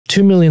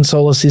2 million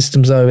solar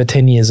systems over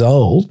 10 years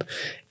old,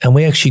 and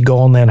we actually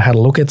gone there and had a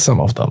look at some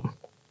of them.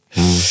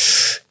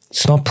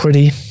 It's not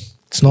pretty.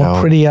 It's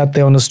not pretty out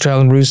there on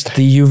Australian roofs.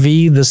 The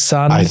UV, the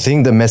sun. I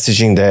think the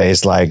messaging there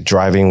is like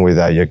driving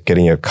without you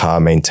getting your car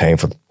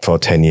maintained for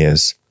 10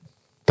 years.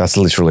 That's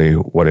literally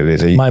what it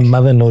is. My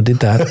mother-in-law did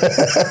that.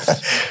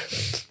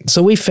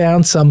 So we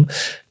found some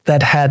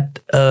that had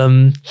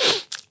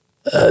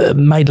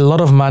made a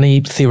lot of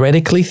money,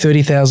 theoretically,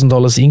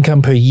 $30,000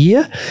 income per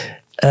year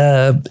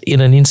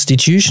in an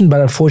institution, but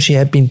unfortunately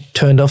had been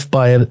turned off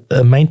by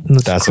a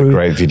maintenance That's crew a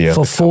great video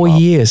for 4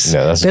 years.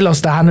 Yeah, they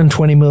lost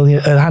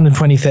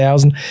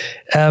 120,000.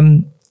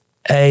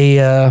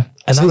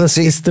 Another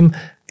system.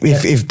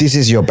 If this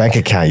is your bank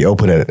account, you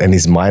open it and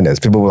it's minus,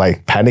 people were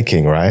like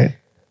panicking, right?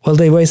 Well,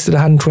 they wasted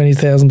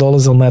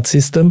 $120,000 on that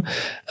system.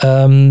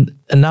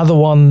 Another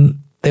one,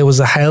 there was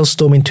a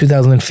hailstorm in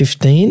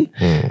 2015.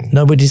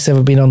 Nobody's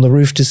ever been on the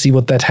roof to see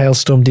what that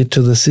hailstorm did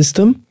to the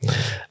system.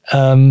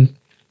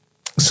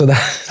 So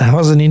that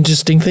was an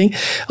interesting thing.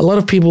 A lot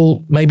of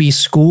people, maybe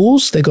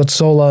schools, they got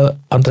solar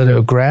under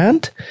their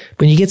grant.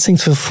 When you get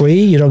things for free,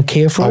 you don't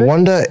care for it. I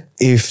wonder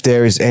if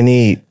there is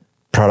any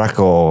product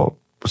or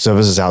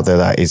services out there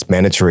that is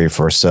mandatory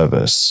for a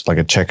service, like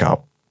a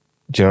checkup.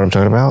 Do you know what I'm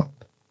talking about?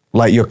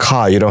 Like your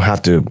car, you don't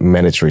have to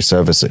mandatory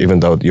service it, even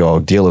though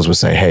your dealers would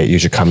say, hey, you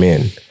should come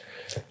in.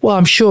 Well,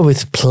 I'm sure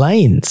with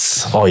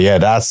planes. Oh, yeah,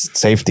 that's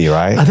safety,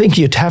 right? I think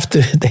you'd have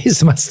to, there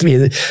must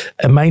be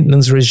a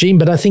maintenance regime,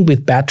 but I think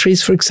with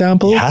batteries, for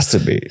example. It has to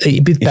be.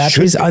 With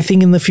batteries, I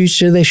think in the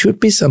future there should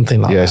be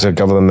something like that. Yeah, so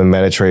government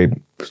mandatory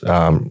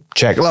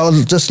check. Well,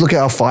 just look at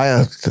our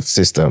fire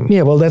system.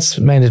 Yeah, well, that's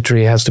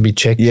mandatory. It has to be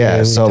checked.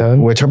 Yeah, so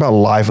we're talking about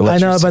live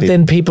electricity. I know, but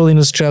then people in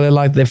Australia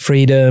like their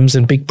freedoms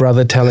and Big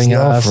Brother telling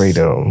us. No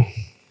freedom.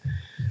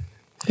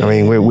 I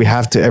mean, we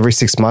have to, every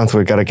 6 months,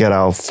 we've got to get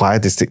our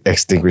fire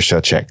extinguisher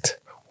checked.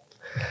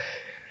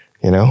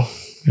 You know?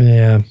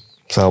 Yeah.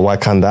 So why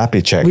can't that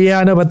be checked? Yeah,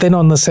 I know, but then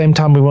on the same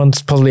time, we want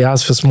to probably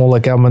ask for smaller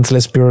governments,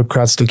 less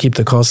bureaucrats to keep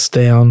the costs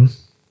down.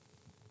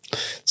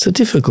 It's a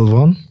difficult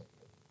one.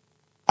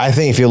 I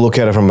think if you look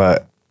at it from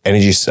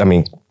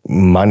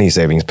money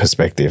savings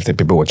perspective, that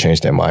people will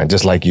change their mind.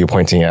 Just like you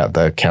pointing out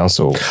the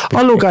council.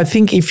 Oh, look, I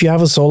think if you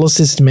have a solar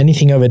system,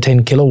 anything over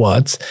 10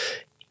 kilowatts,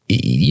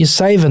 you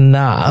save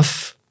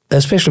enough,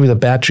 especially with a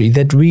battery,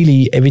 that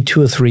really every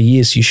 2 or 3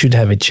 years you should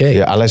have it checked.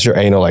 Yeah, unless you're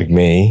anal like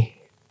me,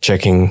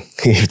 checking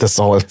if the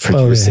solar is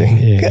producing.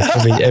 Oh,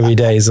 yeah. every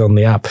day is on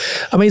the up.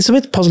 I mean, it's a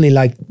bit possibly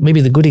like,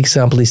 maybe the good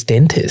example is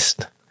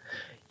dentist.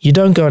 You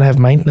don't go and have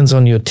maintenance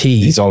on your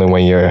teeth. It's only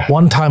when you're...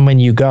 One time when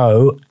you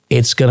go,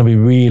 it's going to be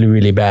really,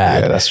 really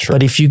bad. Yeah, that's true.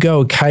 But if you go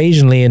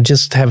occasionally and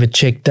just have it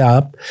checked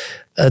up,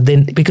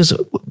 then, because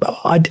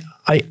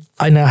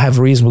I now have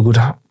reasonable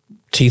good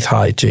teeth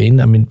hygiene.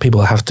 I mean,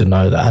 people have to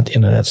know that,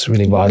 that's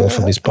really vital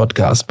for this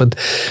podcast. But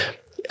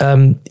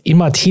in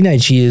my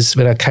teenage years,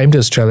 when I came to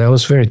Australia, I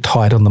was very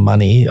tight on the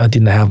money. I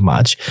didn't have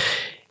much.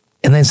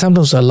 And then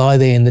sometimes I lie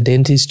there in the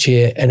dentist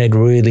chair and it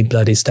really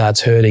bloody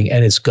starts hurting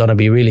and it's going to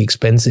be really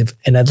expensive.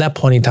 And at that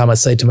point in time, I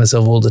say to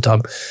myself all the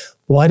time,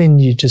 why didn't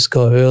you just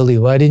go early?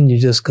 Why didn't you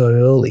just go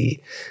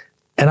early?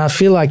 And I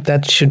feel like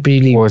that should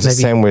be... Well, it's the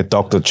same with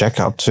doctor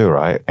checkup too,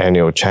 right?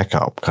 Annual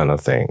checkup kind of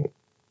thing.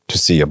 To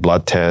see your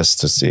blood test,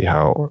 to see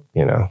how,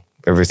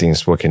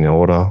 everything's working in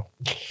order.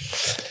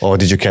 Or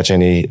did you catch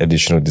any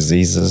additional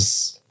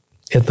diseases?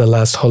 At the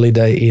last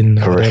holiday in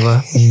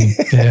whatever.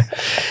 Yeah.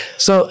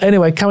 So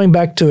anyway, coming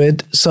back to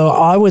it. So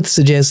I would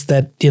suggest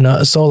that,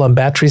 a solar and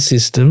battery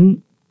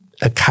system,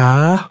 a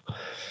car,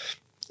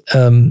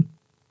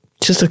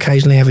 just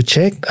occasionally have a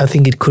check. I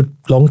think it could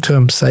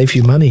long-term save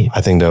you money.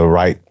 I think the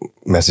right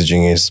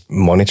messaging is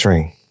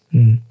monitoring.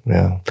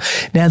 Yeah.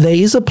 Now, there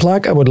is a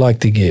plug I would like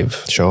to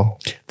give. Sure.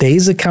 There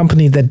is a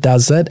company that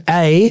does that.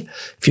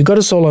 If you've got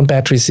a solar and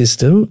battery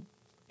system,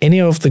 any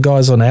of the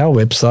guys on our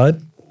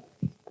website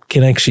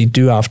can actually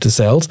do after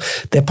sales.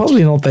 They're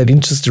probably not that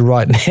interested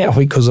right now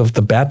because of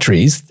the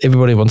batteries.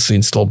 Everybody wants to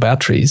install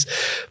batteries.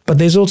 But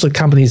there's also a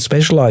company that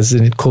specializes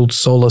in it called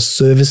Solar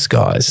Service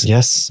Guys.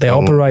 Yes. They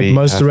operate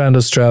most around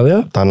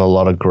Australia. Done a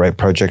lot of great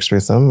projects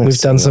with them. We've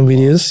done some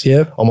videos,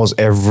 yeah. Almost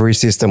every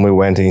system we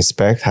went to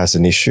inspect has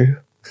an issue.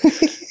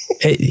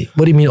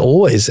 What do you mean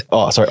always?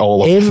 Oh, sorry,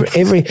 all of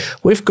them.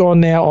 We've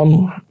gone now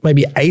on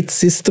maybe 8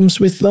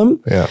 systems with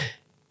them. Yeah.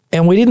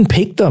 And we didn't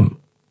pick them.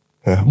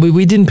 Yeah.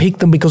 We didn't pick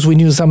them because we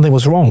knew something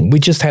was wrong. We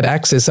just had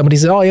access. Somebody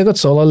said, oh, you got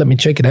solar, let me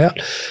check it out.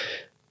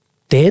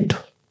 Dead.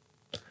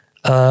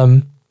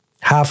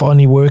 Half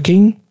only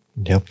working.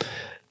 Yep.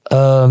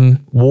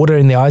 Water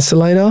in the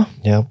isolator.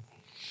 Yep.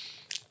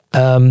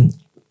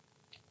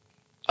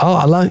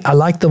 I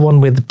like the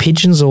one where the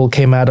pigeons all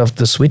came out of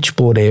the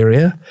switchboard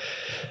area.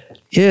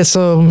 Yeah,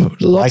 so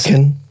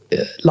lichen.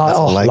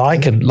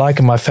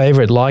 Lichen, my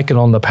favorite, lichen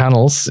on the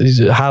panels.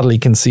 You hardly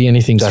can see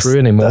anything through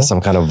anymore. That's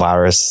some kind of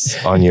virus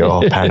on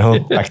your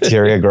panel,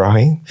 bacteria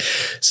growing.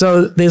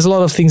 So there's a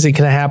lot of things that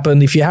can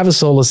happen. If you have a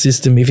solar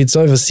system, if it's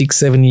over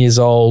 6-7 years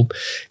old,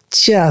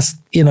 just,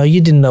 you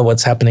didn't know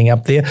what's happening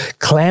up there.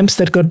 Clamps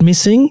that got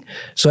missing.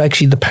 So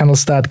actually the panels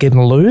start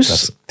getting loose.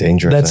 That's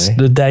dangerous. That's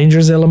the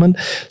dangerous element.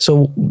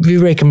 So we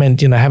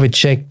recommend, have it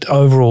checked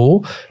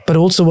overall, but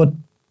also what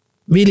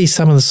really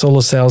some of the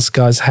solar sales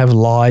guys have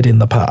lied in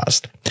the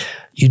past.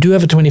 You do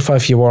have a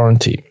 25-year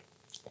warranty,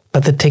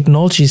 but the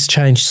technology's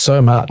changed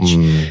so much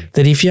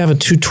that if you have a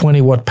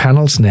 220 watt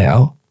panels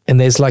now, and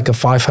there's like a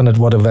 500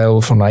 watt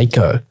available from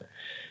ACO,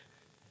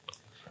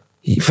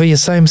 for your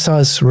same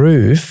size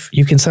roof,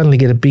 you can suddenly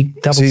get a big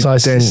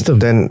double-sized system.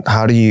 Then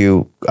how do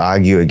you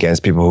argue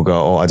against people who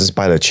go, I just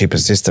buy the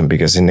cheapest system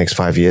because in the next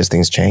 5 years,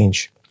 things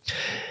change?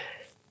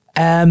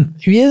 Yeah,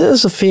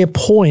 that's a fair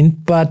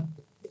point, but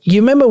you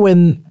remember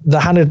when the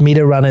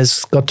 100-meter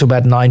runners got to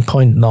about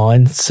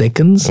 9.9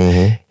 seconds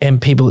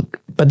and people,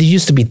 but it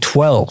used to be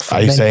 12.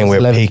 Are you saying we're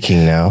 11.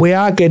 Peaking now? We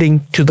are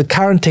getting to the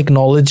current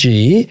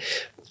technology.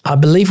 I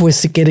believe we're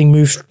getting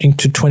moved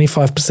into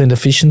 25%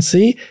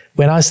 efficiency.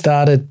 When I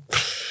started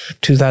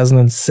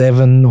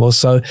 2007 or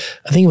so,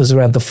 I think it was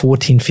around the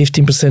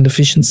 15%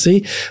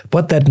 efficiency.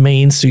 What that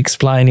means, to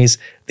explain, is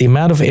the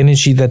amount of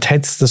energy that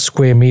hits the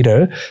square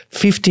meter,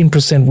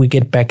 15% we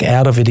get back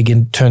out of it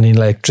again, turning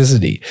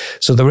electricity.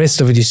 So the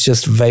rest of it is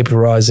just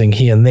vaporizing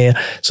here and there.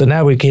 So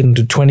now we're getting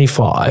to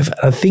 25.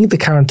 I think the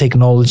current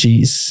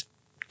technology is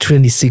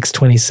 26,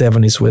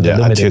 27 is where the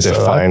limit is. Until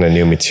they find a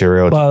new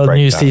material. Well,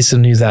 new this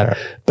and new that.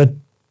 But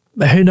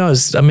who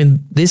knows? I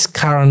mean, this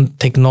current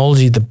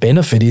technology, the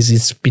benefit is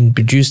it's been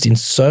produced in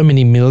so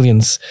many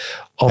millions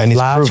of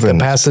large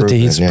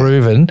capacity. It's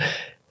proven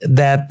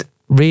that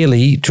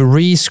really to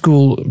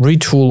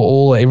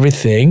retool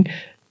everything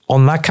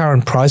on that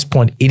current price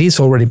point, it is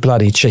already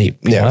bloody cheap.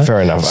 Yeah,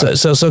 fair enough.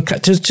 So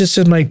just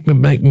to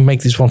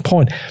make this one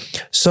point.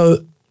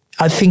 So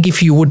I think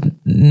if you would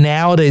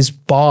nowadays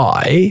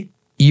buy,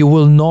 you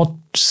will not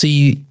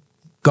see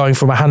going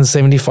from a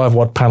 175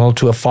 watt panel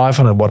to a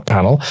 500 watt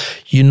panel.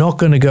 You're not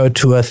going to go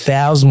to a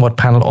 1,000 watt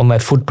panel on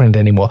that footprint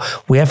anymore.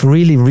 We have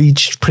really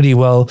reached pretty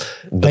well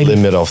the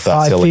limit of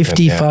that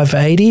 550,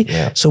 580.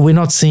 Yeah. So we're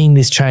not seeing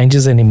these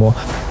changes anymore.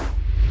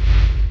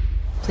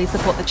 Please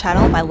support the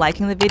channel by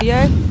liking the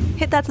video,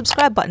 hit that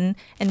subscribe button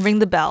and ring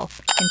the bell,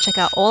 and check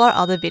out all our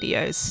other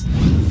videos.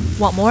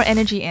 Want more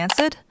energy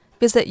answered?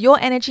 Visit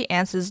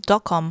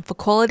yourenergyanswers.com for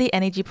quality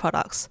energy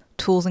products,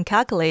 tools and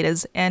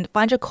calculators, and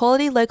find your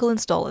quality local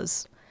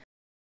installers.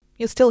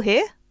 You're still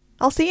here?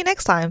 I'll see you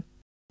next time.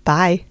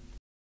 Bye.